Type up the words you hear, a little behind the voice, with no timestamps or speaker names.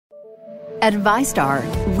At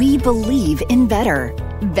VyStar, we believe in better.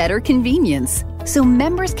 Better convenience, so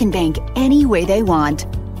members can bank any way they want.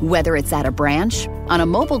 Whether it's at a branch, on a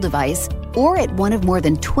mobile device, or at one of more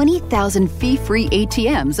than 20,000 fee-free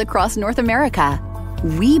ATMs across North America.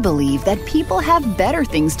 We believe that people have better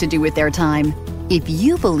things to do with their time. If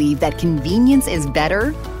you believe that convenience is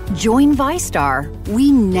better, join VyStar.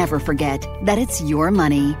 We never forget that it's your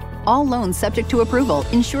money. All loans subject to approval,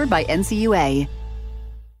 insured by NCAA.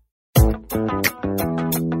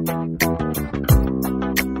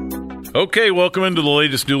 Okay, welcome into the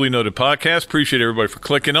latest Duly Noted podcast. Appreciate everybody for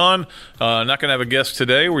clicking on. Not going to have a guest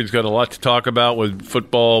today. We've got a lot to talk about with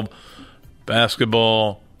football,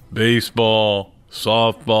 basketball, baseball,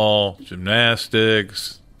 softball,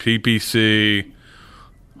 gymnastics, PPC,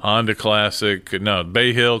 Honda Classic,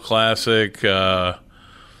 Bay Hill Classic, and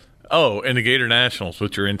the Gator Nationals,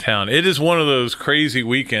 which are in town. It is one of those crazy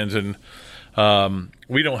weekends, and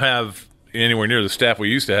we don't have anywhere near the staff we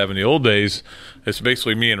used to have in the old days. It's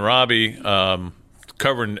basically me and Robbie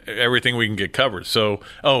covering everything we can get covered. So,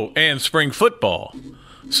 and spring football.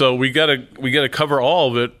 So we gotta cover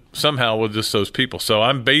all of it somehow with just those people. So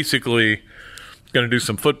I'm basically going to do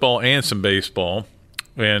some football and some baseball,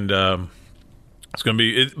 and it's going to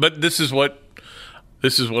be. But this is what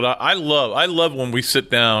I love. I love when we sit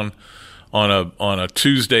down on a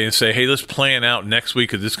Tuesday and say, "Hey, let's plan out next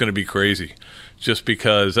week because it's going to be crazy." Just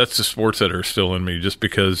because that's the sports that are still in me. Just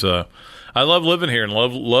because I love living here and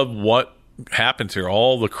love what happens here,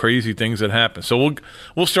 all the crazy things that happen. So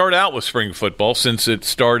we'll start out with spring football since it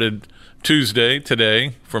started Tuesday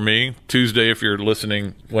today for me. Tuesday if you're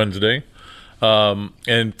listening Wednesday.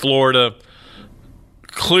 And Florida,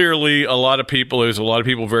 clearly there's a lot of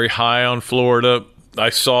people very high on Florida. I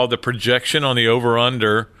saw the projection on the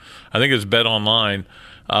over-under, I think it's Bet Online,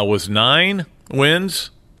 was 9 wins,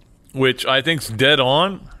 which I think is dead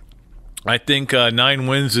on. I think 9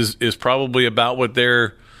 wins is probably about what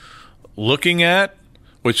they're looking at,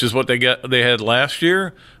 which is what they had last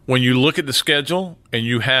year. When you look at the schedule and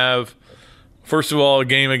you have, first of all, a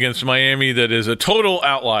game against Miami that is a total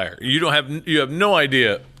outlier. You have no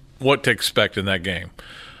idea what to expect in that game.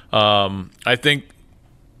 I think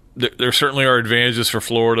there certainly are advantages for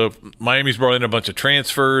Florida. Miami's brought in a bunch of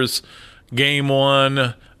transfers. Game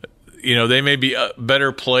one, they may be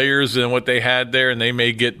better players than what they had there, and they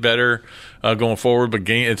may get better going forward. But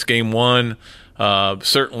it's game one.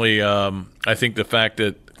 Certainly, I think the fact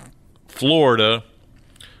that Florida,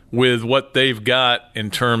 with what they've got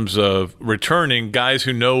in terms of returning guys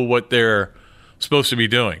who know what they're supposed to be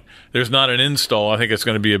doing, there's not an install. I think it's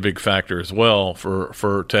going to be a big factor as well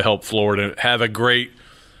to help Florida have a great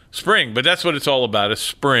spring. But that's what it's all about, is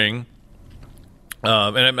spring.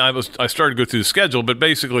 And I started to go through the schedule, but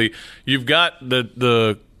basically you've got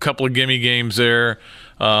the couple of gimme games there,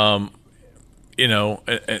 and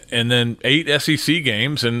then 8 SEC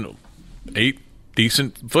games and 8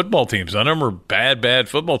 decent football teams. None of them are bad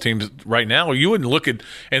football teams right now. You wouldn't look at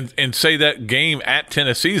and say that game at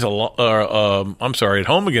Tennessee is at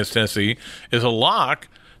home against Tennessee is a lock,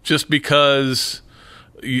 just because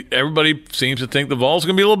everybody seems to think the Vols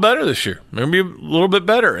going to be a little better this year. They're going to be a little bit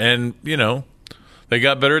better, and they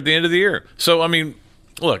got better at the end of the year. So, I mean,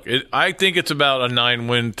 look, I think it's about a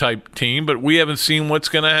 9-win type team, but we haven't seen what's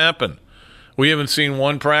going to happen. We haven't seen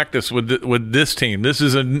one practice with this team. This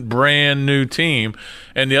is a brand new team.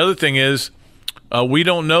 And the other thing is, we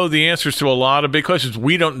don't know the answers to a lot of big questions.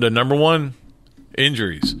 The number one,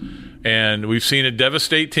 injuries. And we've seen it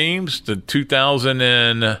devastate teams. The 2000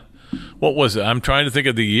 and what was it? I'm trying to think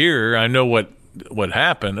of the year. I know what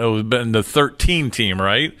happened. It was been the 13 team,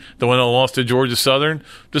 right? The one that lost to Georgia Southern,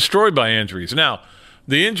 destroyed by injuries. Now,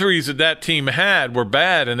 the injuries that team had were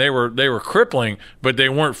bad, and they were crippling, but they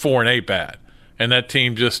weren't 4-8 bad. And that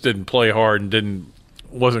team just didn't play hard and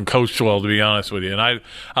wasn't coached well, to be honest with you. And I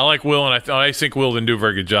like Will, and I think Will didn't do a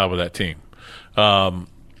very good job with that team. I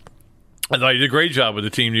thought he did a great job with the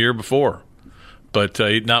team the year before, but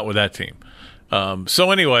not with that team. So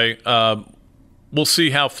anyway, we'll see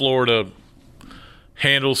how Florida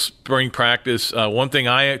handles spring practice. One thing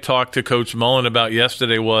I talked to Coach Mullen about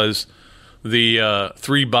yesterday was the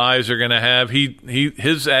 3 buys they're going to have.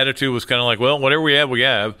 His attitude was kind of like, well, whatever we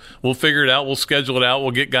have. We'll figure it out. We'll schedule it out.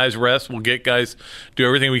 We'll get guys rest. We'll get guys do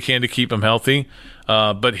everything we can to keep them healthy.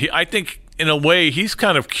 But I think in a way he's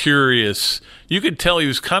kind of curious. You could tell he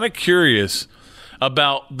was kind of curious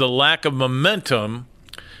about the lack of momentum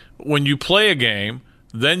when you play a game.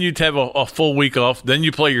 Then you'd have a full week off. Then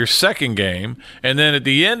you play your second game. And then at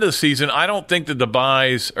the end of the season, I don't think that the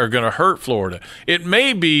buys are going to hurt Florida. It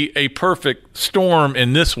may be a perfect storm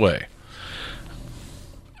in this way.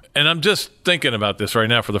 And I'm just thinking about this right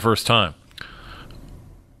now for the first time.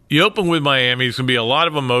 you open with Miami. It's going to be a lot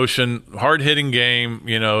of emotion, hard-hitting game,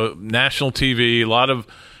 national TV, a lot of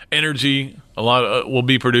energy, a lot will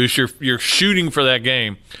be produced. You're shooting for that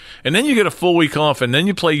game. And then you get a full week off, and then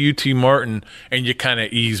you play UT Martin, and you kind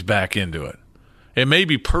of ease back into it. It may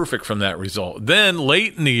be perfect from that result. Then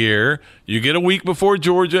late in the year, you get a week before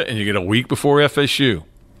Georgia, and you get a week before FSU,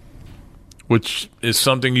 which is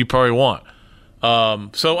something you probably want.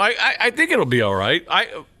 So I think it'll be all right.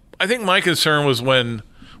 I think my concern was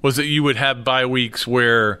that you would have bye weeks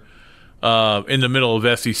where in the middle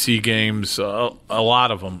of SEC games, a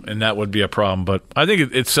lot of them, and that would be a problem. But I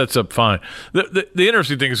think it sets up fine. The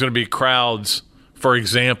interesting thing is going to be crowds, for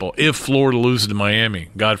example, if Florida loses to Miami,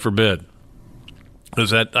 God forbid.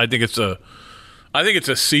 Because I think it's a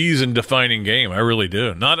season-defining game. I really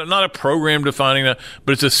do. Not a program-defining,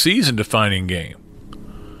 but it's a season-defining game.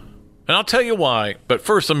 And I'll tell you why. But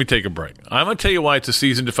first, let me take a break. I'm going to tell you why it's a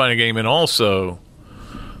season-defining game, and also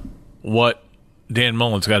what Dan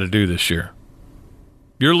Mullen's got to do this year.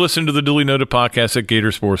 You're listening to the Duly Noted podcast at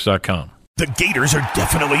Gatorsports.com. The Gators are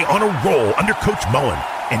definitely on a roll under Coach Mullen,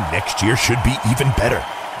 and next year should be even better.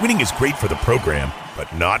 Winning is great for the program,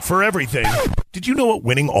 but not for everything. Did you know what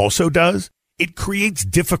winning also does? It creates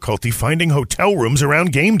difficulty finding hotel rooms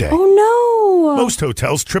around game day. Oh, no. Most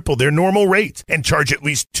hotels triple their normal rates and charge at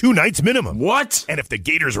least 2 nights minimum. What? And if the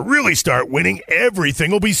Gators really start winning,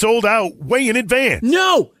 everything will be sold out way in advance.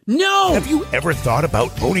 No! Have you ever thought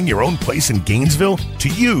about owning your own place in Gainesville to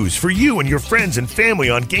use for you and your friends and family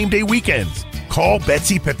on game day weekends? Call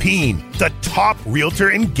Betsy Pepine, the top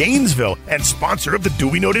realtor in Gainesville and sponsor of the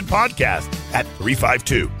Duly Noted podcast at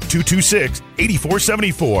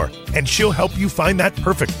 352-226-8474. And she'll help you find that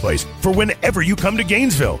perfect place for whenever you come to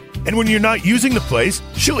Gainesville. And when you're not using the place,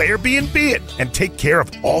 she'll Airbnb it and take care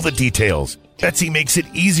of all the details. Betsy makes it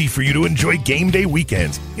easy for you to enjoy game day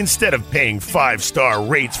weekends instead of paying 5-star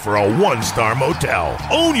rates for a 1-star motel.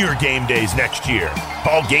 Own your game days next year.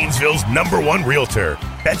 Call Gainesville's #1 realtor,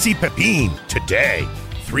 Betsy Pepine, today.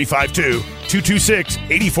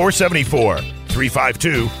 352-226-8474.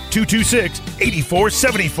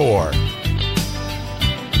 352-226-8474.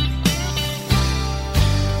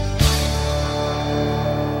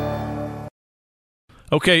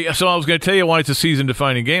 Okay, so I was going to tell you why it's a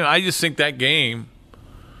season-defining game. I just think that game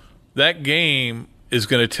is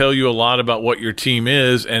going to tell you a lot about what your team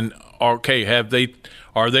is, and are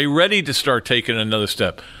they ready to start taking another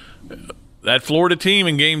step? That Florida team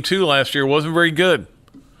in Game 2 last year wasn't very good.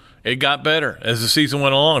 It got better as the season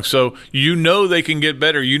went along. So they can get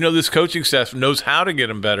better. This coaching staff knows how to get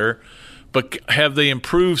them better, but have they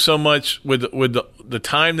improved so much with the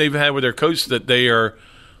time they've had with their coach that they are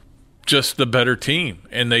just the better team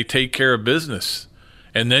and they take care of business?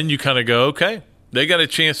 And then you kind of go, okay, they got a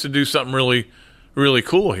chance to do something really, really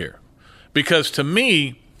cool here. Because to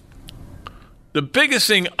me, the biggest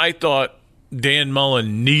thing I thought Dan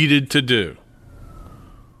Mullen needed to do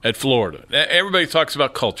at Florida, everybody talks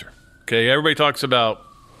about culture, okay? Everybody talks about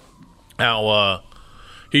how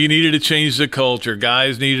he needed to change the culture.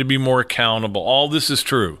 Guys needed to be more accountable. All this is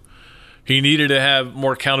true. He needed to have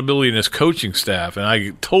more accountability in his coaching staff, and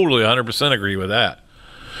I totally 100% agree with that.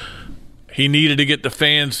 He needed to get the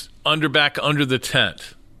fans back under the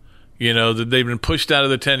tent. That they've been pushed out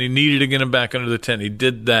of the tent. He needed to get them back under the tent. He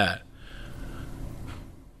did that.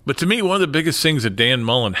 But to me, one of the biggest things that Dan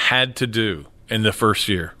Mullen had to do in the first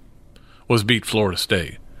year was beat Florida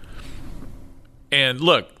State. And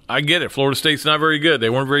look, I get it. Florida State's not very good.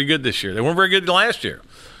 They weren't very good this year. They weren't very good last year.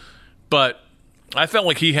 But I felt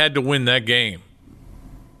like he had to win that game.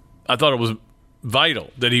 I thought it was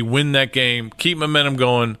vital that he win that game, keep momentum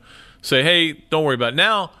going, say, hey, don't worry about it.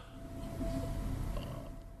 Now,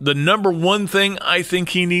 the number one thing I think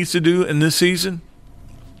he needs to do in this season,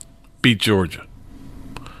 beat Georgia.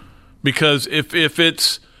 Because if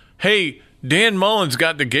it's, hey, Dan Mullen's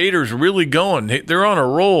got the Gators really going. They're on a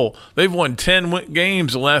roll. They've won 10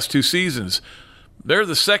 games the last 2 seasons. They're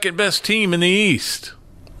the second best team in the East.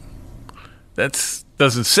 That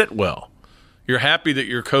doesn't sit well. You're happy that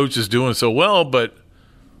your coach is doing so well, but,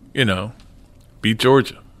 beat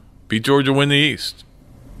Georgia. Beat Georgia, win the East.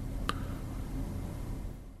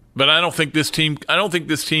 But I don't think this team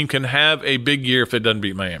can have a big year if it doesn't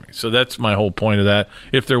beat Miami. So that's my whole point of that,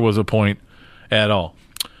 if there was a point at all.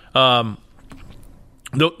 The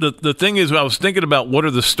thing is, I was thinking about what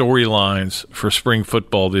are the storylines for spring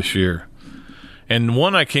football this year. And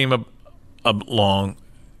one I came up along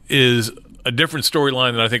is a different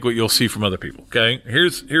storyline than I think what you'll see from other people. Okay?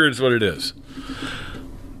 Here's what it is.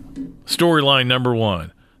 Storyline number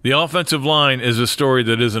 1. The offensive line is a story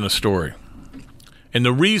that isn't a story. And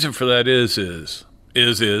the reason for that is I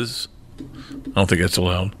don't think that's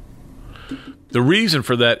allowed. The reason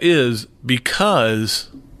for that is because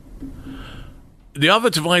the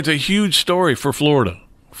offensive line is a huge story for Florida.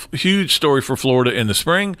 Huge story for Florida in the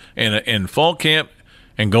spring and in fall camp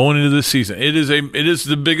and going into the season. It is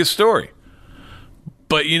the biggest story.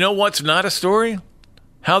 But you know what's not a story?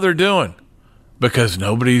 How they're doing. Because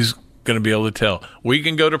nobody's going to be able to tell. We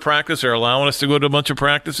can go to practice. They're allowing us to go to a bunch of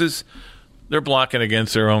practices. They're blocking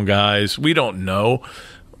against their own guys. We don't know.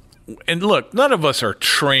 And look, none of us are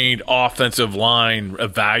trained offensive line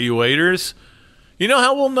evaluators. You know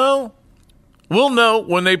how we'll know? We'll know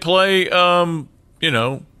when they play,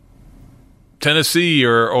 Tennessee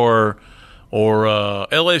or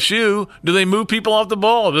LSU. Do they move people off the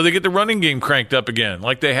ball? Do they get the running game cranked up again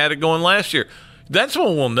like they had it going last year? That's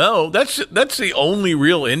when we'll know. That's the only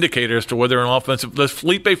real indicator as to whether an offensive – does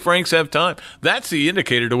Felipe Franks have time? That's the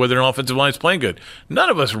indicator to whether an offensive line is playing good. None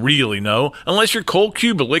of us really know unless you're Cole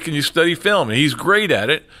Kubelik and you study film. And he's great at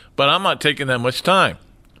it, but I'm not taking that much time.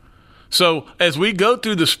 So as we go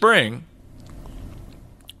through the spring,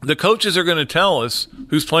 the coaches are going to tell us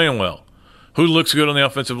who's playing well, who looks good on the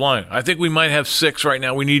offensive line. I think we might have 6 right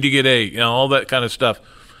now. We need to get 8, all that kind of stuff.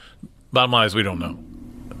 Bottom line is we don't know.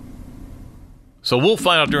 So we'll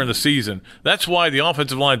find out during the season. That's why the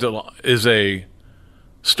offensive line is a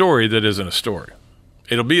story that isn't a story.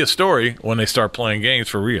 It'll be a story when they start playing games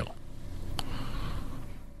for real.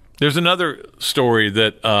 There's another story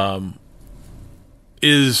that I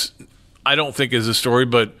don't think is a story,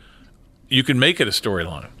 but you can make it a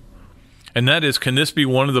storyline. And that is, can this be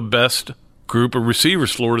one of the best group of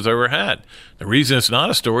receivers Florida's ever had? The reason it's not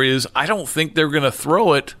a story is I don't think they're going to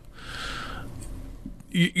throw it.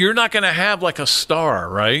 You're not going to have like a star,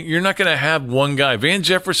 right? You're not going to have one guy. Van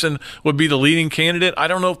Jefferson would be the leading candidate. I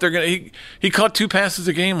don't know if they're going to – he caught 2 passes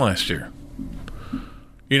a game last year.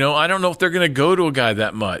 I don't know if they're going to go to a guy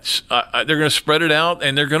that much. They're going to spread it out,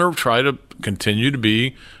 and they're going to try to continue to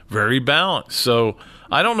be very balanced. So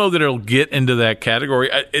I don't know that it'll get into that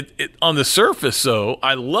category. On the surface, though,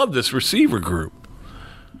 I love this receiver group.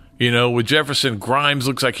 With Jefferson, Grimes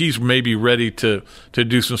looks like he's maybe ready to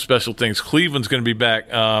do some special things. Cleveland's going to be back.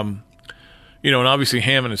 And obviously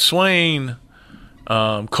Hammond and Swain,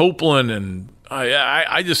 Copeland, and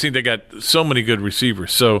I just think they got so many good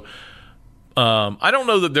receivers. So I don't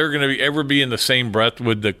know that they're going to ever be in the same breath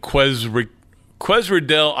with the Quesridell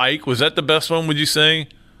Ike. Was that the best one, would you say?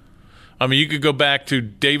 I mean, you could go back to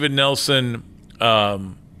David Nelson,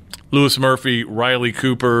 Lewis Murphy, Riley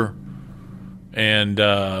Cooper, and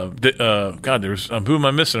there's who am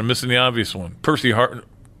I missing? I'm missing the obvious one. Percy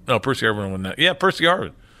Harvin won that. Yeah, Percy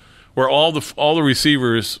Harvin. Where all the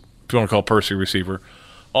receivers, if you want to call Percy a receiver,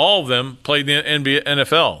 all of them played in the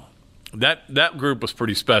NFL. That group was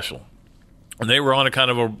pretty special, and they were on a kind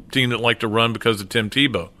of a team that liked to run because of Tim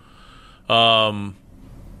Tebow.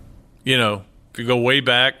 If you go way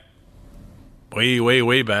back,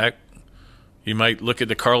 way back, you might look at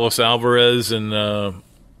the Carlos Alvarez and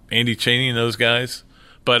Andy Chaney and those guys.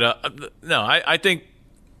 But, no, I think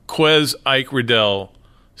Quez Ike Riddell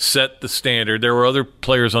set the standard. There were other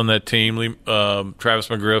players on that team, Travis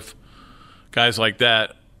McGriff, guys like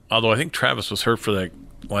that, although I think Travis was hurt for that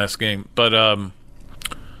last game. But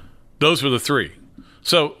those were the 3.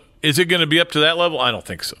 So is it going to be up to that level? I don't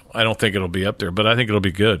think so. I don't think it'll be up there, but I think it'll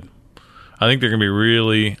be good. I think they're going to be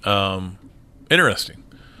really interesting.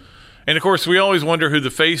 And, of course, we always wonder who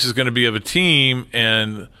the face is going to be of a team,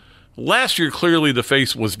 and last year, clearly, the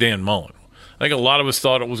face was Dan Mullen. I think a lot of us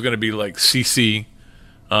thought it was going to be like CC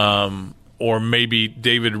or maybe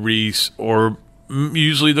David Reese or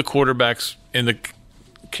usually the quarterbacks in the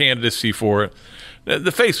candidacy for it.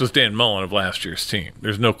 The face was Dan Mullen of last year's team.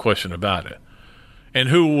 There's no question about it. And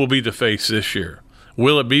who will be the face this year?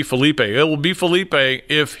 Will it be Felipe? It will be Felipe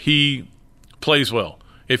if he plays well,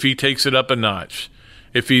 if he takes it up a notch,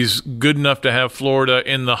 if he's good enough to have Florida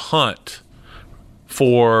in the hunt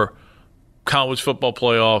for college football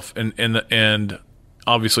playoff and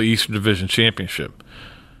obviously Eastern Division championship.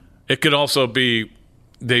 It could also be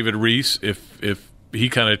David Reese if he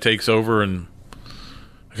kind of takes over, and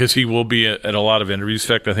because he will be at a lot of interviews. In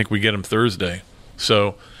fact, I think we get him Thursday.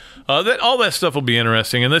 So all that stuff will be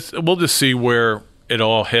interesting, and we'll just see where it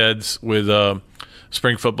all heads with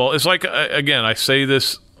spring football. It's like, again, I say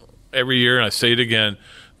this every year, and I say it again,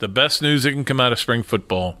 the best news that can come out of spring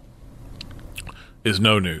football is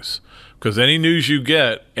no news. Because any news you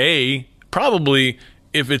get, probably,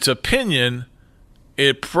 if it's opinion,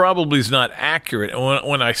 it probably is not accurate. And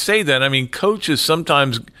when I say that, I mean coaches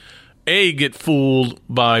sometimes, get fooled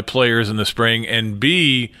by players in the spring, and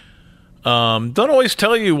B, don't always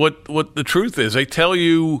tell you what the truth is. They tell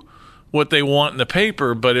you what they want in the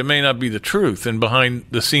paper, but it may not be the truth, and behind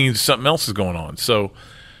the scenes something else is going on. So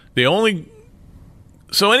any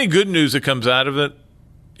good news that comes out of it,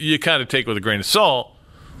 you kind of take with a grain of salt,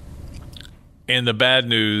 and the bad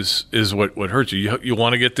news is what hurts you. You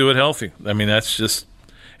want to get through it healthy. I mean, that's just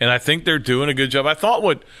 – and I think they're doing a good job. I thought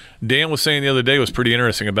what Dan was saying the other day was pretty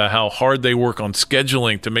interesting about how hard they work on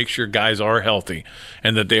scheduling to make sure guys are healthy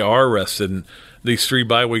and that they are rested, and these 3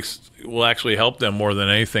 bye weeks will actually help them more than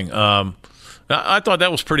anything. I thought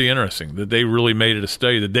that was pretty interesting, that they really made it a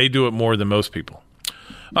study, that they do it more than most people.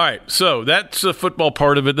 All right, so that's the football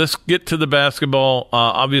part of it. Let's get to the basketball.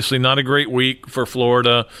 Obviously not a great week for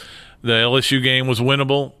Florida. The LSU game was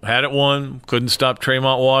winnable, had it won, couldn't stop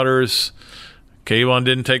Tremont Waters. Kayvon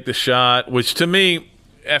didn't take the shot, which to me,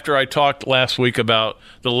 after I talked last week about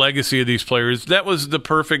the legacy of these players, that was the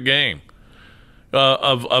perfect game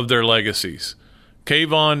of their legacies.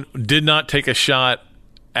 Kayvon did not take a shot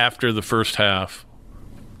after the first half,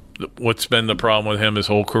 what's been the problem with him his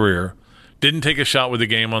whole career. Didn't take a shot with the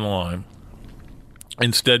game on the line.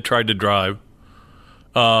 Instead tried to drive.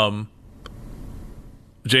 Jalen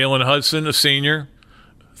Hudson, a senior,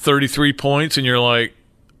 33 points, and you're like,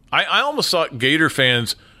 I almost thought Gator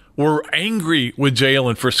fans were angry with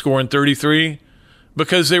Jalen for scoring 33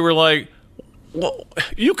 because they were like, well,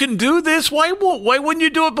 you can do this? Why wouldn't you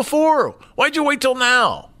do it before? Why'd you wait till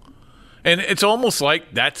now? And it's almost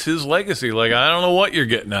like that's his legacy. Like, I don't know what you're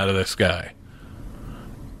getting out of this guy.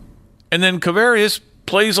 And then Kavarius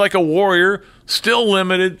plays like a warrior, still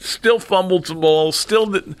limited, still fumbled some balls, still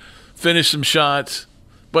didn't finish some shots,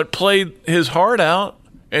 but played his heart out.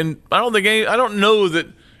 And I don't know that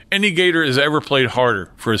any Gator has ever played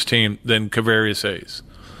harder for his team than Kavarius Hayes.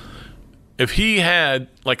 If he had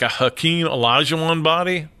like a Hakeem Olajuwon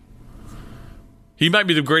body, he might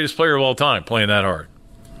be the greatest player of all time playing that hard.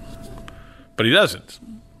 But he doesn't.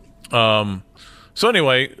 So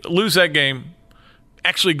anyway, lose that game.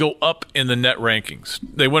 Actually go up in the net rankings.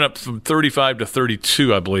 They went up from 35 to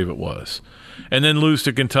 32, I believe it was. And then lose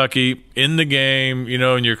to Kentucky in the game,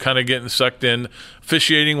 and you're kind of getting sucked in.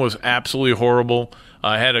 Officiating was absolutely horrible.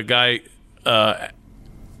 I had a guy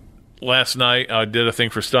last night, I did a thing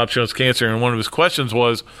for Stop Jones Cancer, and one of his questions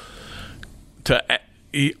was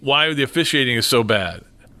why the officiating is so bad,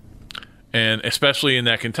 and especially in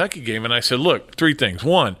that Kentucky game. And I said, look, 3 things.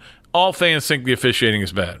 1, all fans think the officiating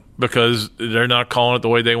is bad because they're not calling it the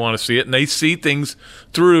way they want to see it, and they see things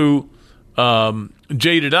through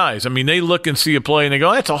jaded eyes. I mean, they look and see a play, and they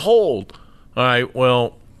go, that's a hold. All right,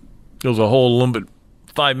 well, it was a hold a little bit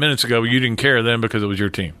 5 minutes ago, but you didn't care then because it was your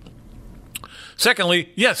team.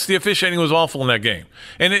 Secondly, yes, the officiating was awful in that game.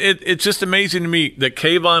 And it's just amazing to me that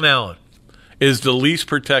Kayvon Allen is the least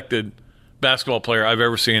protected basketball player I've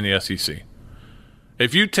ever seen in the SEC.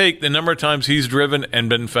 If you take the number of times he's driven and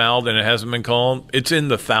been fouled and it hasn't been called, it's in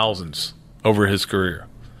the thousands over his career.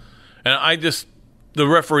 And the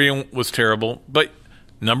refereeing was terrible. But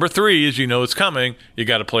number 3 is, it's coming. You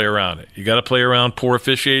got to play around it. You got to play around poor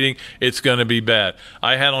officiating. It's going to be bad.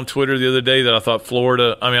 I had on Twitter the other day that I thought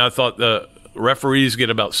the referees get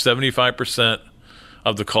about 75%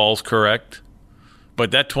 of the calls correct.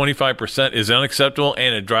 But that 25% is unacceptable,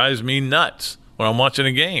 and it drives me nuts when I'm watching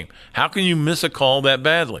a game. How can you miss a call that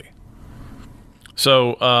badly?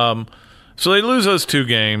 So they lose those 2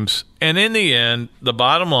 games, and in the end, the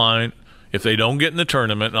bottom line, if they don't get in the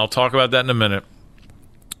tournament, and I'll talk about that in a minute,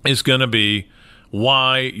 is going to be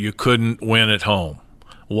why you couldn't win at home,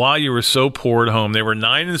 why you were so poor at home. They were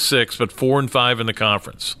 9-6, but 4-5 in the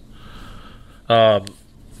conference.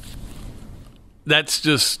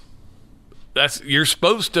 You're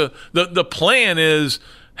supposed to. The plan is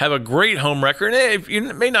have a great home record.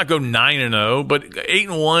 You may not go 9-0, but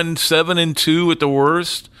 8-1, 7-2 at the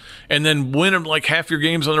worst, and then win like half your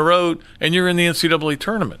games on the road, and you're in the NCAA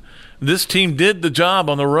tournament. This team did the job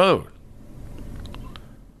on the road.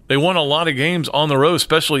 They won a lot of games on the road,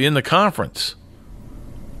 especially in the conference.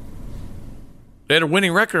 They had a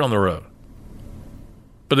winning record on the road,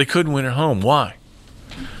 but they couldn't win at home. Why?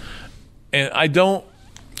 And I don't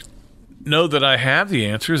know that I have the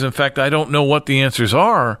answers. In fact, I don't know what the answers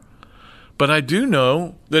are, but I do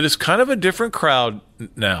know that it's kind of a different crowd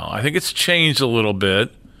now. I think it's changed a little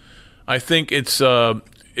bit. I think it's a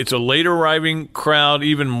late arriving crowd,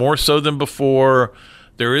 even more so than before.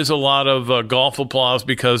 There is a lot of golf applause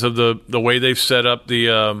because of the way they've set up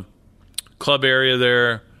the club area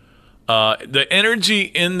there. The energy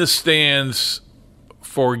in the stands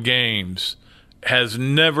for games has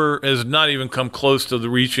not even come close to the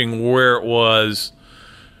reaching where it was.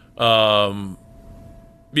 I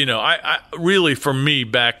really, for me,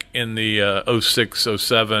 back in the 06,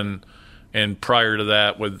 07, and prior to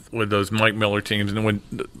that with those Mike Miller teams and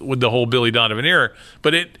with the whole Billy Donovan era.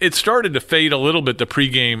 But it started to fade a little bit, the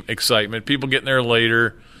pregame excitement. People getting there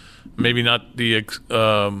later, maybe not the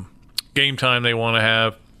game time they want to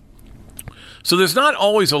have. So there's not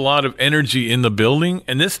always a lot of energy in the building,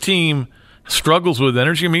 and this team struggles with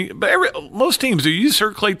energy. I mean, but most teams do. You just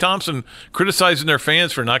heard Klay Thompson criticizing their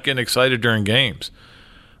fans for not getting excited during games.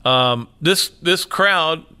 This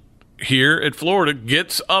crowd here at Florida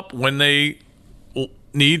gets up when they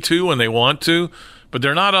need to, when they want to, but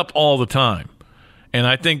they're not up all the time. And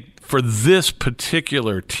I think for this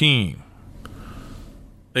particular team,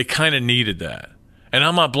 they kind of needed that. And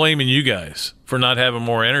I'm not blaming you guys for not having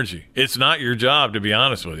more energy. It's not your job, to be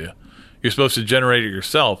honest with you. You're supposed to generate it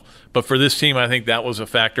yourself. But for this team, I think that was a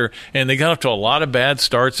factor. And they got up to a lot of bad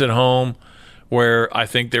starts at home where I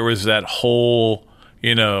think there was that whole,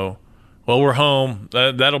 well, we're home,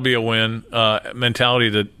 that'll be a win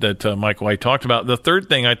mentality that Mike White talked about. The third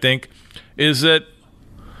thing, I think, is that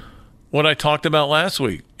what I talked about last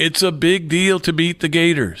week. It's a big deal to beat the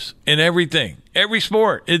Gators in everything. Every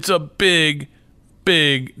sport. It's a big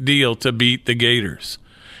deal to beat the Gators.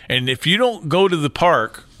 And if you don't go to the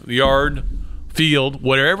park, the yard, field,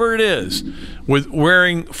 whatever it is, with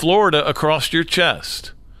wearing Florida across your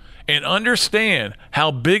chest and understand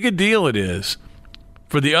how big a deal it is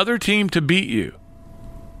for the other team to beat you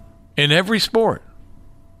in every sport,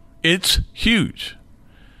 it's huge.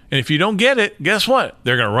 And if you don't get it, guess what?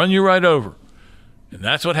 They're going to run you right over. And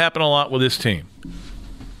that's what happened a lot with this team.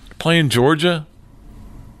 Playing Georgia,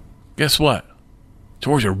 guess what?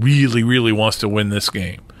 Georgia really, really wants to win this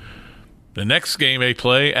game. The next game they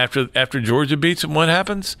play after Georgia beats them, what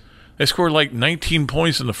happens? They scored like 19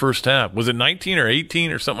 points in the first half. Was it 19 or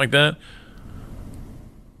 18 or something like that?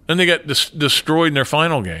 Then they got destroyed in their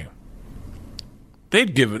final game. They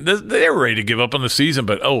were ready to give up on the season,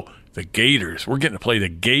 but the Gators. We're getting to play the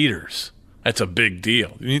Gators. That's a big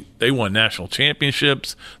deal. They won national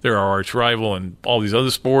championships. They're our arch rival in all these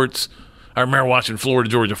other sports. I remember watching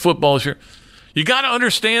Florida-Georgia football this year. You got to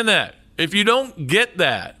understand that. If you don't get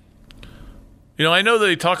that, I know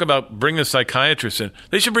they talk about bringing a psychiatrist in.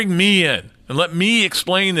 They should bring me in and let me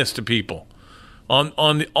explain this to people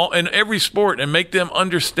in every sport and make them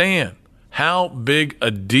understand how big a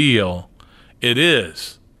deal it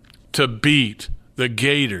is to beat the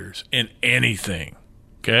Gators in anything.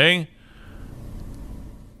 Okay?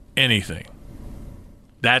 Anything.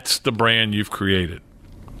 That's the brand you've created.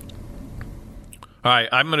 All right,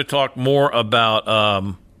 I'm going to talk more about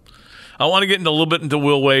I want to get into a little bit into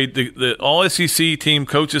Will Wade. The All-SEC team,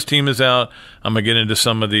 coaches team is out. I'm going to get into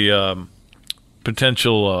some of the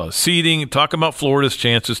potential seeding, talk about Florida's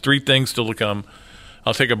chances, 3 things still to come.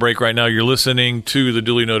 I'll take a break right now. You're listening to the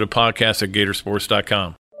Duly Noted podcast at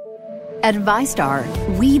Gatorsports.com. At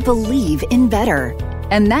ViStar, we believe in better.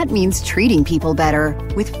 And that means treating people better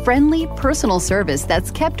with friendly, personal service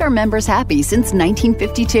that's kept our members happy since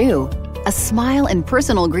 1952. A smile and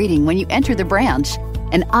personal greeting when you enter the branch.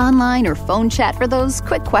 An online or phone chat for those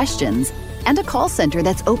quick questions. And a call center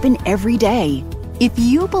that's open every day. If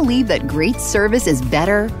you believe that great service is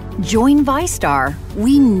better, join ViStar.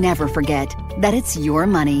 We never forget that it's your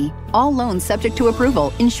money. All loans subject to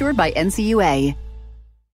approval, insured by NCAA.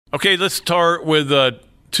 Okay, let's start with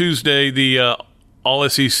Tuesday. The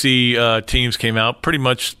All-SEC teams came out.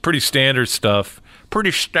 Pretty standard stuff.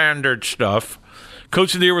 Coach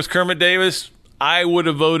of the Year was Kermit Davis. I would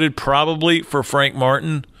have voted probably for Frank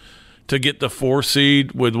Martin to get the 4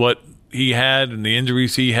 seed with what he had and the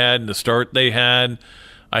injuries he had and the start they had.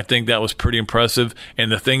 I think that was pretty impressive.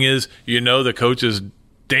 And the thing is, the coaches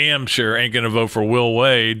damn sure ain't going to vote for Will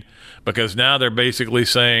Wade because now they're basically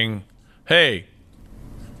saying, hey,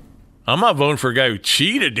 I'm not voting for a guy who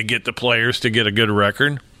cheated to get the players to get a good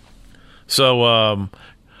record. So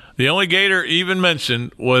the only Gator even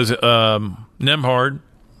mentioned was Nembhard,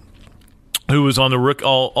 who was on the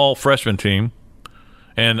all freshman team.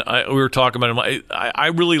 And we were talking about him. I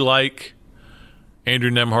really like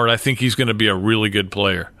Andrew Nembhard. I think he's going to be a really good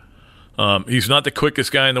player. He's not the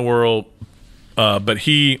quickest guy in the world, but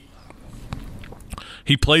he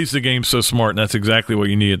plays the game so smart, and that's exactly what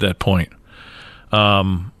you need at that point.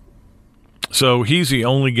 So he's the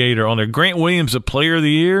only Gator on there. Grant Williams, the Player of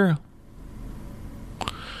the Year.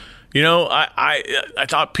 I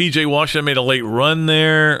thought P.J. Washington made a late run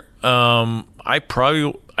there. I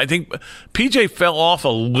think P.J. fell off a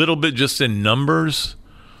little bit just in numbers,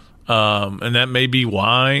 and that may be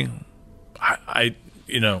why.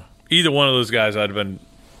 Either one of those guys I'd have been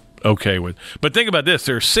okay with. But think about this.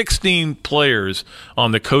 There are 16 players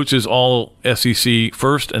on the coaches All-SEC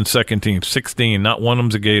first and second team. 16. Not one of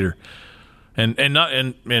them's a Gator.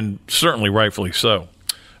 and certainly rightfully so.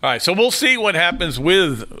 All right, so we'll see what happens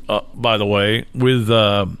with, by the way, with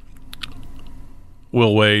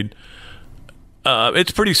Will Wade.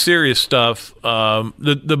 It's pretty serious stuff.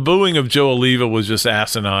 The booing of Joe Oliva was just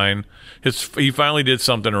asinine. He finally did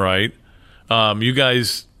something right. You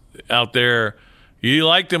guys out there, you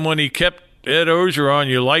liked him when he kept Ed Ozier on.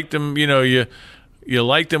 You liked him, you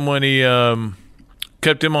liked him when he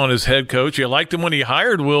kept him on as head coach. You liked him when he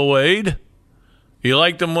hired Will Wade. You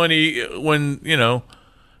liked him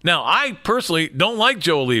Now, I personally don't like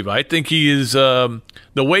Joe Oliva. I think he is the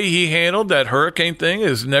way he handled that hurricane thing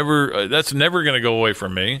is that's never going to go away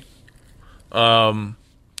from me.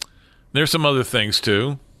 There's some other things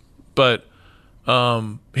too, but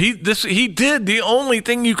he did the only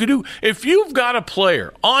thing you could do. If you've got a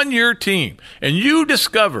player on your team and you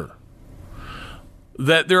discover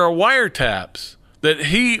that there are wiretaps, that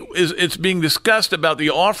it's being discussed about the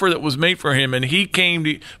offer that was made for him, and he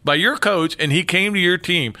came by your coach, and he came to your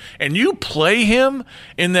team, and you play him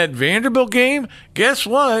in that Vanderbilt game, guess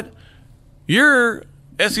what? Your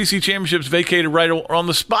SEC championship's vacated right on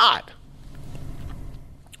the spot.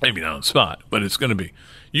 Maybe not on the spot, but it's going to be.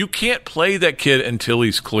 You can't play that kid until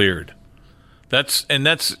he's cleared. That's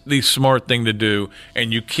the smart thing to do,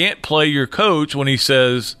 and you can't play your coach when he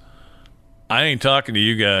says, I ain't talking to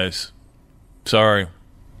you guys. Sorry.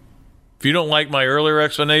 If you don't like my earlier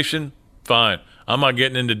explanation, fine. I'm not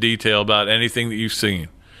getting into detail about anything that you've seen.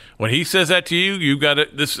 When he says that to you, you got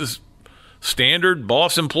it. This is standard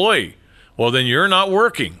boss employee. Well, then you're not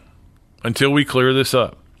working until we clear this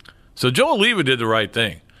up. So Joe Oliva did the right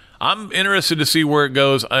thing. I'm interested to see where it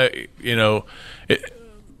goes.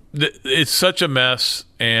 It's such a mess,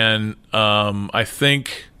 and I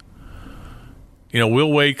think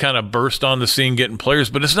Will Wade kind of burst on the scene getting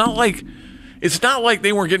players, but it's not like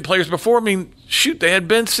they weren't getting players before. I mean, shoot, they had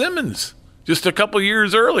Ben Simmons just a couple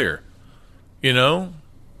years earlier. They had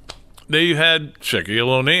Shaquille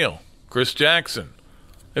O'Neal, Chris Jackson.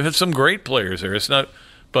 They've had some great players there.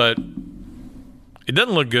 But it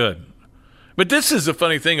doesn't look good. But this is the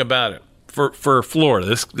funny thing about it for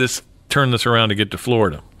Florida. This turn this around to get to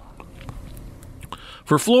Florida.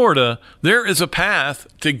 For Florida, there is a path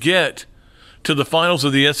to get to the finals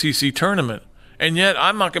of the SEC tournament. And yet,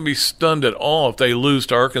 I'm not going to be stunned at all if they lose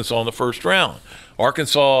to Arkansas in the first round.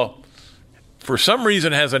 Arkansas, for some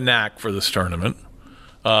reason, has a knack for this tournament.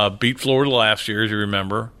 Beat Florida last year, as you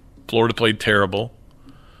remember. Florida played terrible.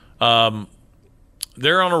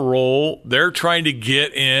 They're on a roll. They're trying to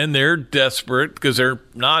get in. They're desperate because they're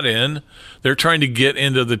not in. They're trying to get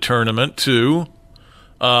into the tournament, too.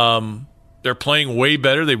 They're playing way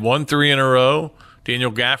better. They've won 3 in a row. Daniel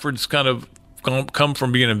Gafford's kind of come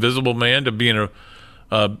from being an invisible man to being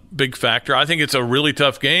a big factor. I think it's a really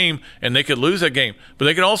tough game, and they could lose that game. But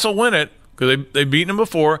they could also win it because they've beaten them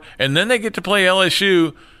before, and then they get to play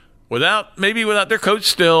LSU without their coach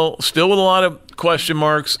still with a lot of question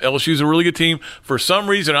marks. LSU's a really good team. For some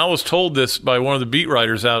reason, I was told this by one of the beat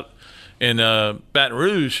writers out in Baton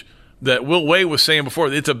Rouge that Will Wade was saying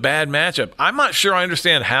before, it's a bad matchup. I'm not sure I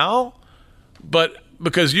understand how, but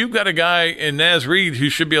because you've got a guy in Naz Reid who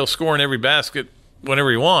should be able to score in every basket whenever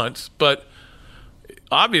he wants, but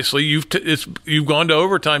obviously you've gone to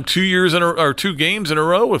overtime 2 games in a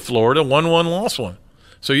row with Florida, won one, lost one.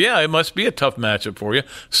 So yeah, it must be a tough matchup for you.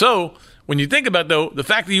 So when you think about the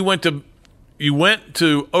fact that you went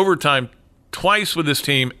to overtime twice with this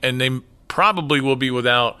team, and they probably will be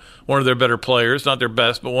without one of their better players, not their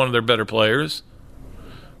best, but one of their better players.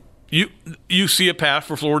 You see a path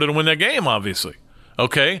for Florida to win that game, obviously.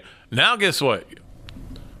 Okay, now guess what?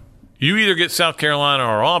 You either get South Carolina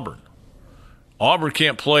or Auburn. Auburn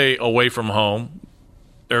can't play away from home.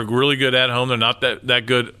 They're really good at home. They're not that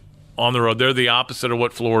good on the road. They're the opposite of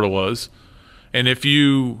what Florida was. And if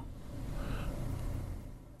you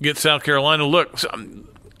get South Carolina, look,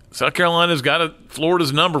 South Carolina's got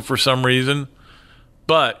Florida's number for some reason,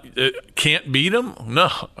 but can't beat them? No.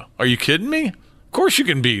 Are you kidding me? Of course you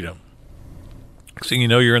can beat them. So you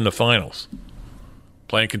know you're in the finals.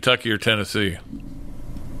 Playing Kentucky or Tennessee.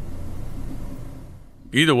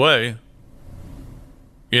 Either way,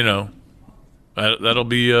 that'll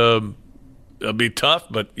be tough,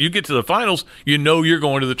 but you get to the finals, you know you're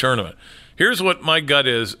going to the tournament. Here's what my gut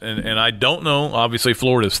is, and I don't know. Obviously,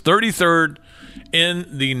 Florida's 33rd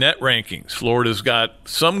in the net rankings. Florida's got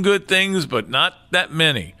some good things, but not that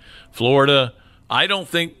many. Florida, I don't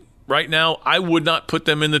think right now, I would not put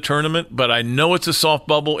them in the tournament, but I know it's a soft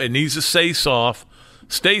bubble. It needs to stay soft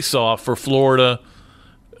for Florida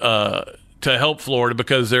to help Florida,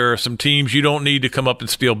 because there are some teams you don't need to come up and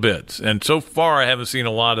steal bids. And so far, I haven't seen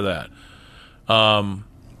a lot of that.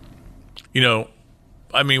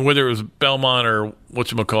 whether it was Belmont or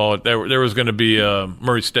whatchamacallit, there was going to be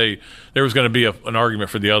Murray State. There was going to be an argument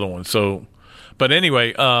for the other one. So, but anyway,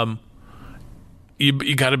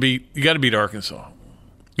 you got to beat Arkansas.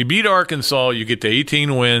 You beat Arkansas, you get to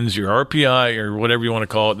 18 wins. Your RPI or whatever you want to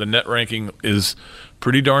call it, the net ranking is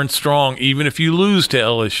pretty darn strong. Even if you lose to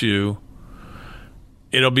LSU,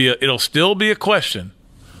 it'll still be a question,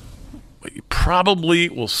 but you probably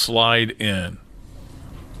will slide in.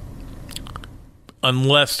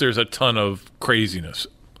 Unless there's a ton of craziness.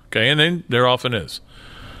 Okay, and then there often is.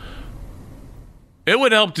 It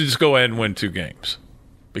would help to just go ahead and win 2 games.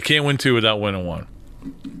 We can't win 2 without winning 1.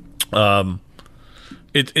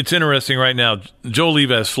 It's interesting right now. Joe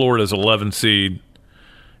Leva has Florida as 11 seed.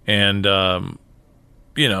 And,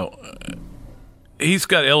 he's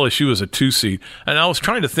got LSU as a 2 seed. And I was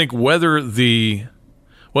trying to think whether the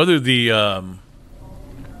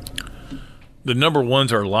number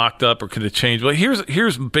ones are locked up or could it change? But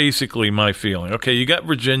here's basically my feeling. Okay, you got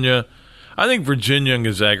Virginia. I think Virginia and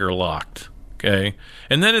Gonzaga are locked. Okay,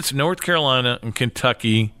 and then it's North Carolina and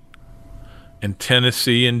Kentucky and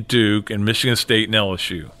Tennessee and Duke and Michigan State and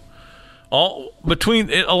LSU.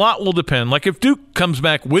 A lot will depend. Like if Duke comes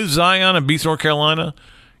back with Zion and beats North Carolina,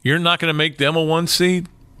 you're not going to make them a 1 seed.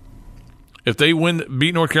 If they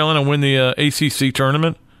beat North Carolina and win the ACC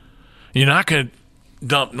tournament, you're not going to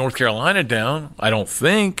dump North Carolina down, I don't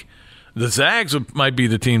think. The Zags might be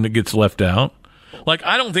the team that gets left out. Like,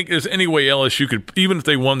 I don't think there's any way LSU could, even if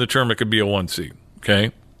they won the tournament, could be a 1 seed,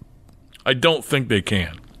 okay? I don't think they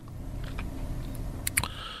can.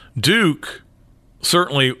 Duke,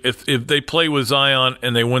 certainly, if they play with Zion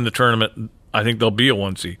and they win the tournament, I think they'll be a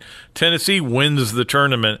 1 seed. Tennessee wins the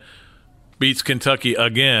tournament, beats Kentucky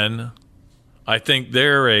again. I think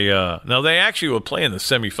they're now they actually will play in the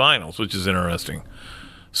semifinals, which is interesting.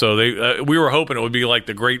 So we were hoping it would be like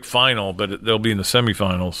the great final, but they'll be in the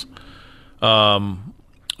semifinals.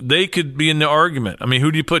 They could be in the argument. I mean,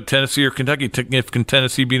 who do you put, Tennessee or Kentucky? If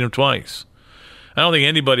Tennessee beat them twice, I don't think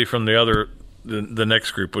anybody from the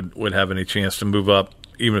next group would have any chance to move up,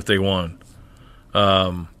 even if they won.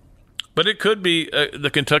 But it could be the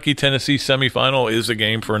Kentucky-Tennessee semifinal is a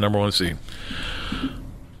game for a number 1 seed.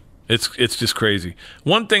 It's just crazy.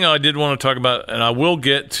 One thing I did want to talk about, and I will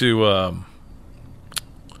get to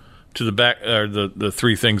the back or the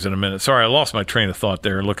 3 things in a minute. Sorry, I lost my train of thought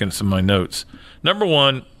there looking at some of my notes. Number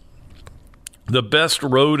 1, the best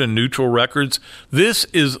road and neutral records. This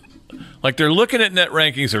is like they're looking at net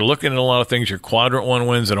rankings. They're looking at a lot of things, your quadrant 1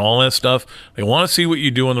 wins and all that stuff. They want to see what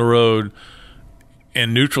you do on the road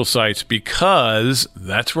and neutral sites because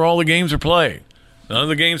that's where all the games are played. None of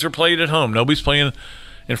the games are played at home. Nobody's playing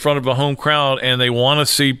in front of a home crowd, and they want to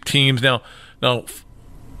see teams. Now,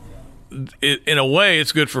 in a way,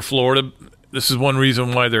 it's good for Florida. This is one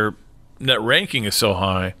reason why their net ranking is so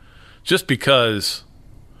high, just because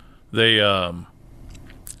they have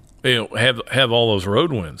all those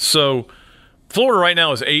road wins. So Florida right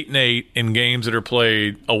now is 8-8 in games that are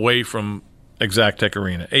played away from Exact Tech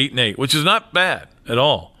Arena. 8-8, which is not bad at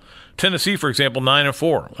all. Tennessee, for example,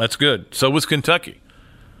 9-4. That's good. So was Kentucky.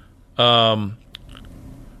 Gonzaga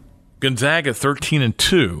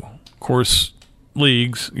 13-2. Of course,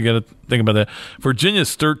 leagues, you got to think about that.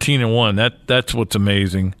 Virginia's 13-1. That's what's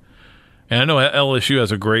amazing. And I know LSU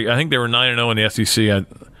has a great. I think they were 9-0 in the SEC.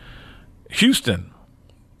 Houston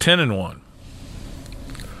 10-1.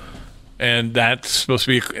 And that's supposed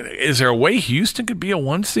to be. Is there a way Houston could be a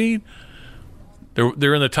 1 seed?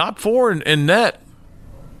 They're in the top 4 in net.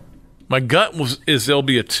 My gut is they'll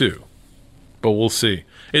be a 2, but we'll see.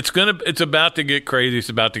 It's about to get crazy. It's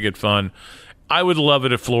about to get fun. I would love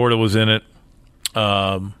it if Florida was in it.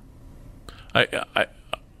 I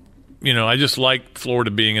just like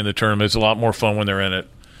Florida being in the tournament. It's a lot more fun when they're in it.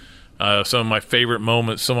 Some of my favorite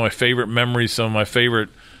moments, some of my favorite memories, some of my favorite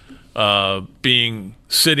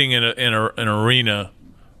sitting in an arena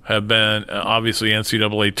have been obviously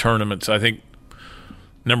NCAA tournaments. I think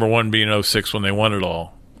number 1 being 06 when they won it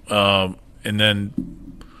all. And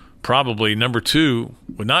then probably number 2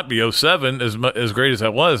 would not be 07 as great as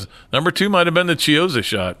that was. Number 2 might have been the Chiozza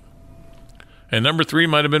shot. And number 3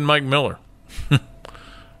 might have been Mike Miller.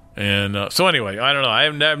 And so anyway, I don't know.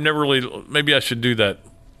 I've never really – maybe I should do that,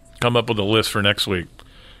 come up with a list for next week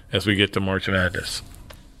as we get to March Madness.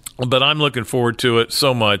 But I'm looking forward to it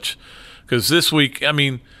so much because this week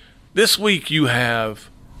you have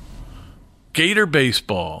Gator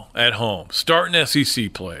baseball at home, starting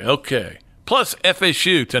SEC play. Okay. Plus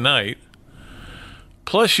FSU tonight.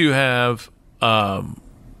 Plus you have,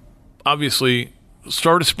 obviously,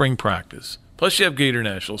 start of spring practice. Plus you have Gator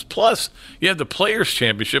Nationals. Plus you have the Players'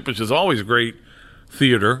 Championship, which is always great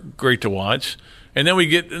theater, great to watch. And then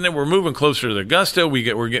we're moving closer to Augusta.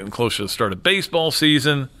 We're getting closer to the start of baseball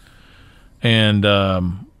season. And I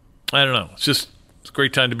don't know. It's a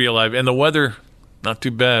great time to be alive. And the weather, not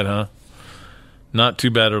too bad, huh? Not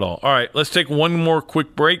too bad at all. All right, let's take one more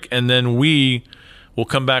quick break, and then we will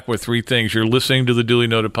come back with three things. You're listening to the Duly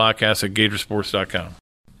Noted podcast at Gatorsports.com.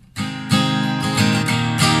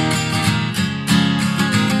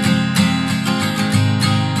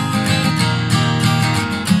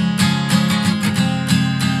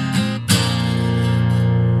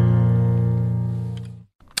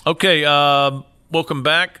 Okay, welcome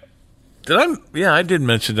back. I did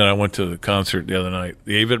mention that I went to the concert the other night.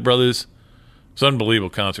 The Avett Brothers. It's an unbelievable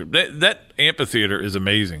concert. That amphitheater is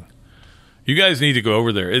amazing. You guys need to go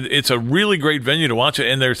over there. It's a really great venue to watch it,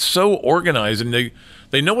 and they're so organized, and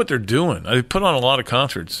they know what they're doing. I put on a lot of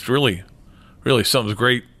concerts. It's really, really something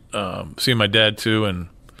great. Seeing my dad, too, and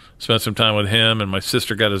spent some time with him, and my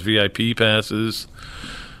sister got his VIP passes,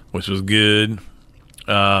 which was good.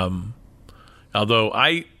 Although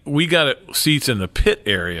we got seats in the pit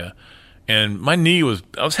area, and I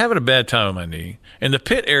was having a bad time with my knee. And the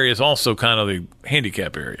pit area is also kind of the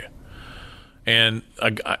handicap area. And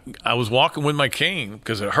I was walking with my cane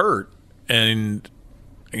because it hurt, and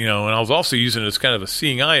and I was also using it as kind of a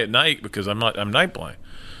seeing eye at night because I'm night blind.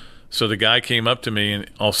 So the guy came up to me and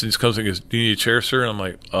all of a sudden he comes and goes, "Do you need a chair, sir?" And I'm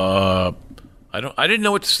like, I didn't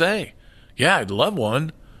know what to say. Yeah, I'd love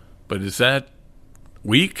one, but is that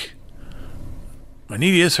weak? My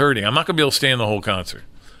knee is hurting. I'm not going to be able to stand the whole concert.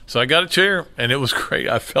 So I got a chair, and it was great.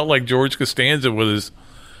 I felt like George Costanza with his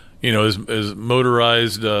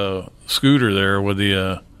motorized scooter there with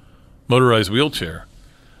the motorized wheelchair.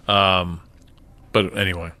 But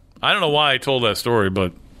anyway, I don't know why I told that story,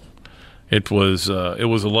 but it was a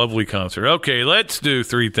lovely concert. Okay, let's do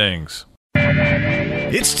three things.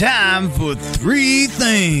 It's time for three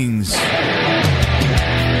things.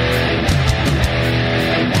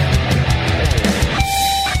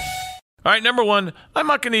 All right, number one, I'm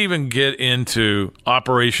not going to even get into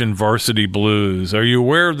Operation Varsity Blues. Are you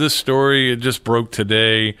aware of this story? It just broke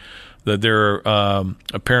today that there are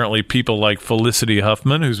apparently people like Felicity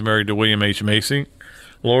Huffman, who's married to William H. Macy,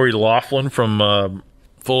 Lori Loughlin from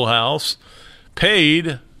Full House,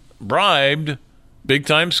 bribed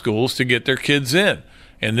big-time schools to get their kids in.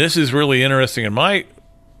 And this is really interesting in my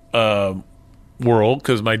world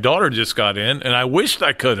because my daughter just got in, and I wished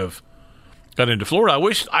I could have got into Florida.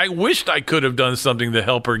 I wished I could have done something to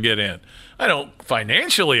help her get in.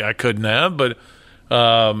 Financially I couldn't have, but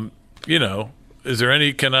is there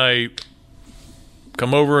any? Can I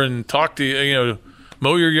come over and talk to you?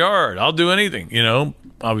 Mow your yard. I'll do anything.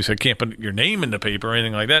 Obviously I can't put your name in the paper or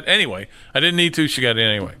anything like that. Anyway, I didn't need to. She got in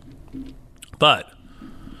anyway. But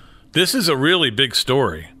this is a really big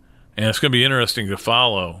story, and it's going to be interesting to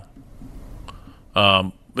follow.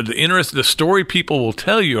 But the story people will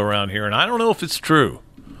tell you around here, and I don't know if it's true,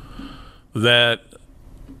 that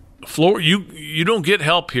you don't get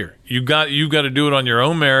help here. You got to do it on your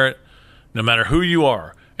own merit, no matter who you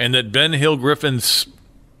are. And that Ben Hill Griffin's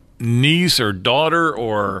niece or daughter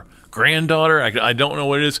or granddaughter, I don't know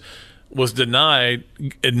what it is, was denied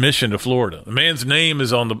admission to Florida. The man's name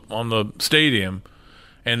is on the stadium,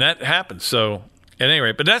 and that happened. So at any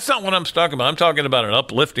rate, but that's not what I'm talking about. I'm talking about an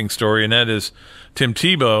uplifting story, and that is Tim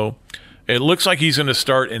Tebow. It looks like he's going to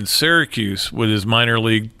start in Syracuse with his minor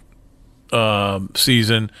league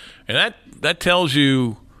season, and that tells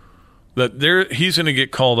you that he's going to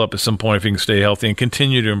get called up at some point if he can stay healthy and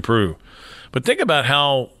continue to improve. But think about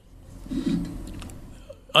how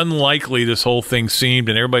unlikely this whole thing seemed,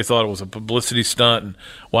 and everybody thought it was a publicity stunt, and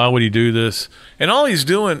why would he do this? And all he's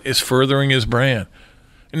doing is furthering his brand.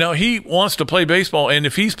 Now, he wants to play baseball, and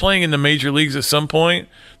if he's playing in the major leagues at some point,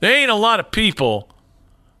 there ain't a lot of people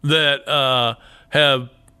that have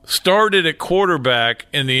started at quarterback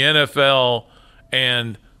in the NFL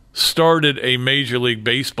and started a Major League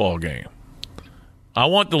Baseball game. I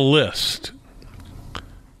want the list.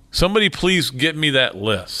 Somebody please get me that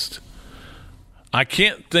list. I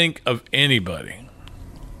can't think of anybody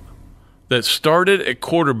that started at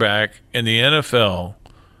quarterback in the NFL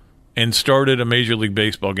and started a Major League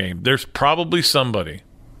Baseball game. There's probably somebody.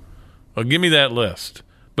 Well, give me that list.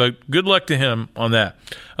 But good luck to him on that.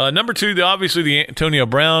 Number two, obviously the Antonio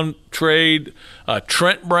Brown trade.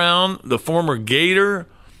 Trent Brown, the former Gator,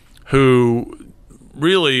 who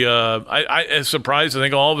really, I is surprised, I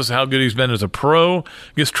think, all of us how good he's been as a pro.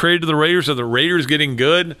 Gets traded to the Raiders. Are the Raiders getting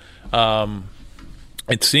good?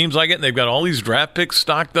 It seems like it. And they've got all these draft picks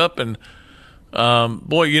stocked up. And,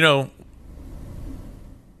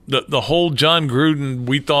 the whole John Gruden,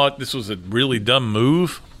 we thought this was a really dumb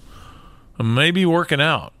move. maybe working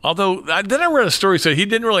out. Although, then I read a story that said he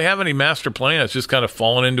didn't really have any master plan. It's just kind of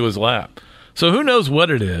fallen into his lap. So who knows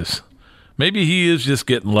what it is. Maybe he is just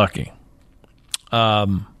getting lucky.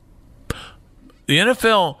 The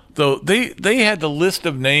NFL, though, they had the list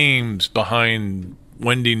of names behind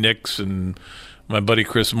Wendy Nix and my buddy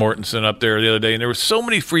Chris Mortensen up there the other day, and there were so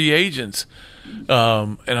many free agents.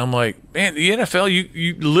 And I'm like, man, the NFL,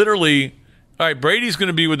 you literally, all right, Brady's going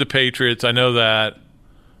to be with the Patriots. I know that.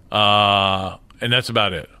 And that's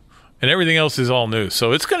about it. And everything else is all new.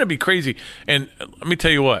 So it's going to be crazy. And let me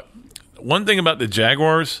tell you what, one thing about the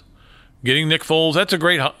Jaguars, getting Nick Foles, that's a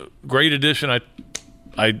great addition.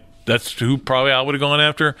 That's who probably I would have gone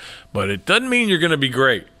after. But it doesn't mean you're going to be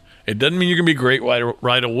great. It doesn't mean you're going to be great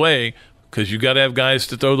right away, because you got to have guys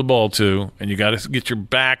to throw the ball to, and you got to get your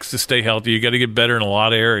backs to stay healthy. You got to get better in a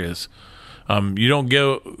lot of areas.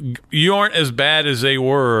 You aren't as bad as they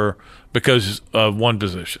were because of one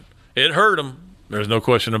position. It hurt them. There's no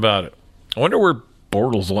question about it. I wonder where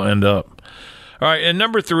Bortles will end up. All right, and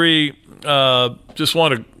number 3, just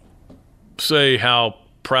want to say how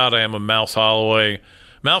proud I am of Mouse Holloway.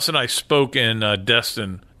 Mouse and I spoke in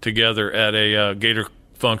Destin together at a Gator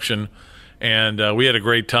function, and we had a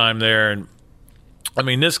great time there. And I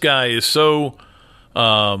mean, this guy is so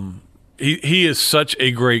he is such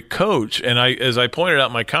a great coach. And as I pointed out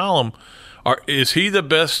in my column, is he the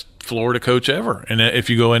best Florida coach ever? And if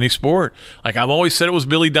you go any sport, like I've always said, it was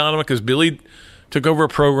Billy Donovan, because Billy took over a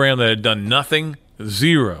program that had done nothing,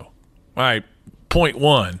 0. All right,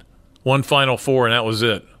 0.1, one Final Four, and that was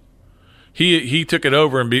it. He took it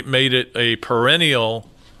over and made it a perennial.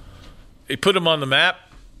 He put him on the map,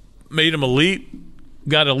 made him elite,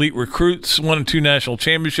 got elite recruits, won 2 national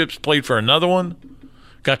championships, played for another one,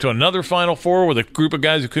 got to another Final Four with a group of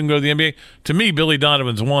guys who couldn't go to the NBA. To me, Billy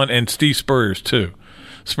Donovan's one, and Steve Spurrier's 2.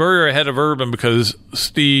 Spurrier ahead of Urban because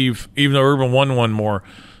Steve, even though Urban won one more,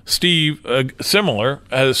 Steve, similar,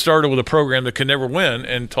 has started with a program that could never win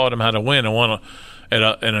and taught him how to win and won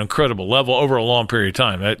at an incredible level over a long period of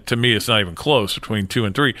time. That, to me, it's not even close between 2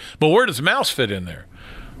 and 3. But where does Mouse fit in there?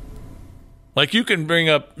 Like, you can bring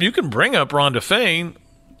up Rhonda Fain,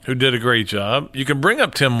 who did a great job. You can bring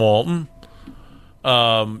up Tim Walton.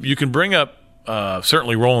 You can bring up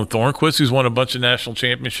certainly Roland Thornquist, who's won a bunch of national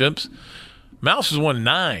championships. Mouse has won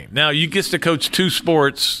 9. Now, he gets to coach 2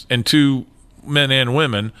 sports and 2 men and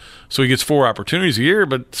women, so he gets 4 opportunities a year.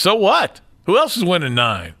 But so what? Who else is winning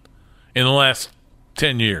 9 in the last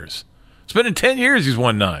 10 years? It's been in 10 years he's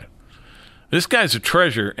won 9. This guy's a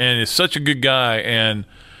treasure, and is such a good guy, and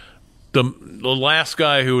the last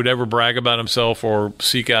guy who would ever brag about himself or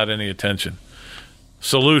seek out any attention.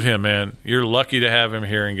 Salute him, man. You're lucky to have him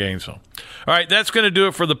here in Gainesville. All right, that's going to do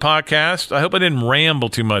it for the podcast. I hope I didn't ramble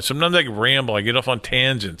too much. Sometimes I ramble. I get off on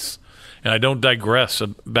tangents, and I don't digress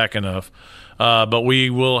back enough. But we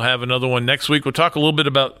will have another one next week. We'll talk a little bit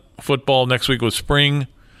about football next week with spring.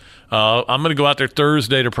 I'm going to go out there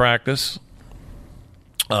Thursday to practice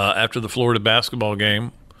after the Florida basketball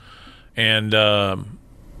game. And, I'm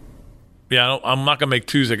not going to make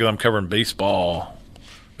Tuesday because I'm covering baseball,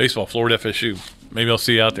 Florida FSU. Maybe I'll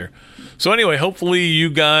see you out there. So anyway, hopefully you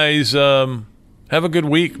guys have a good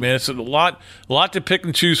week, man. It's a lot to pick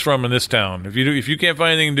and choose from in this town. If you can't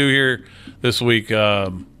find anything to do here this week,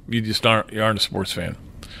 you just aren't a sports fan.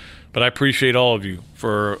 But I appreciate all of you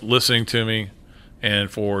for listening to me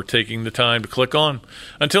and for taking the time to click on.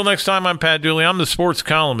 Until next time, I'm Pat Dooley. I'm the sports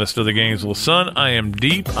columnist of the Gainesville Sun. I am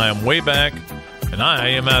deep, I am way back, and I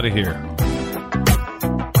am out of here.